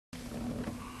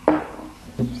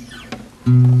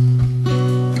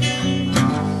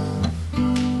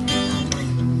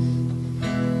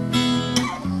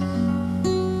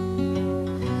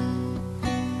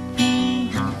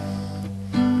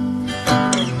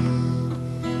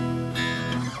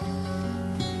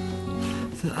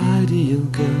the ideal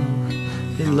girl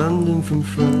in London from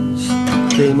France.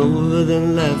 Came over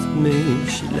then left me,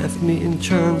 she left me in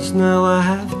trance. Now I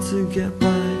have to get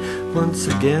by once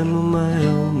again on my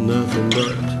own. Nothing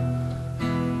but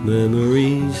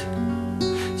memories.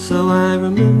 So I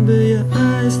remember your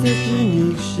eyes, that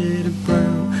unique shade of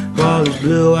brown, while these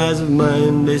blue eyes of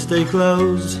mine, they stay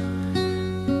closed.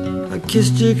 I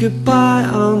kissed you goodbye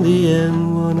on the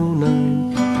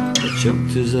N109. I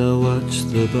choked as I watched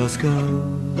the bus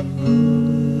go.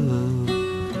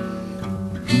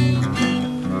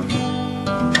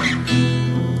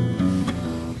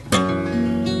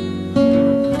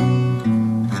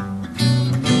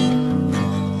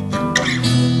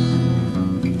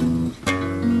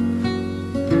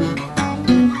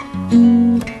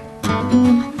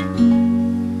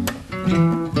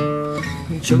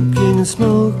 Choking and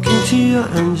smoking to your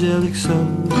angelic soul.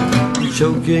 I'm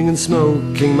choking and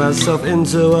smoking myself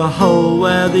into a hole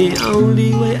where the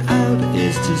only way out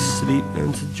is to sleep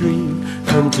and to dream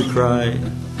and to cry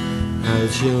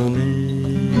out your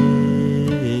name.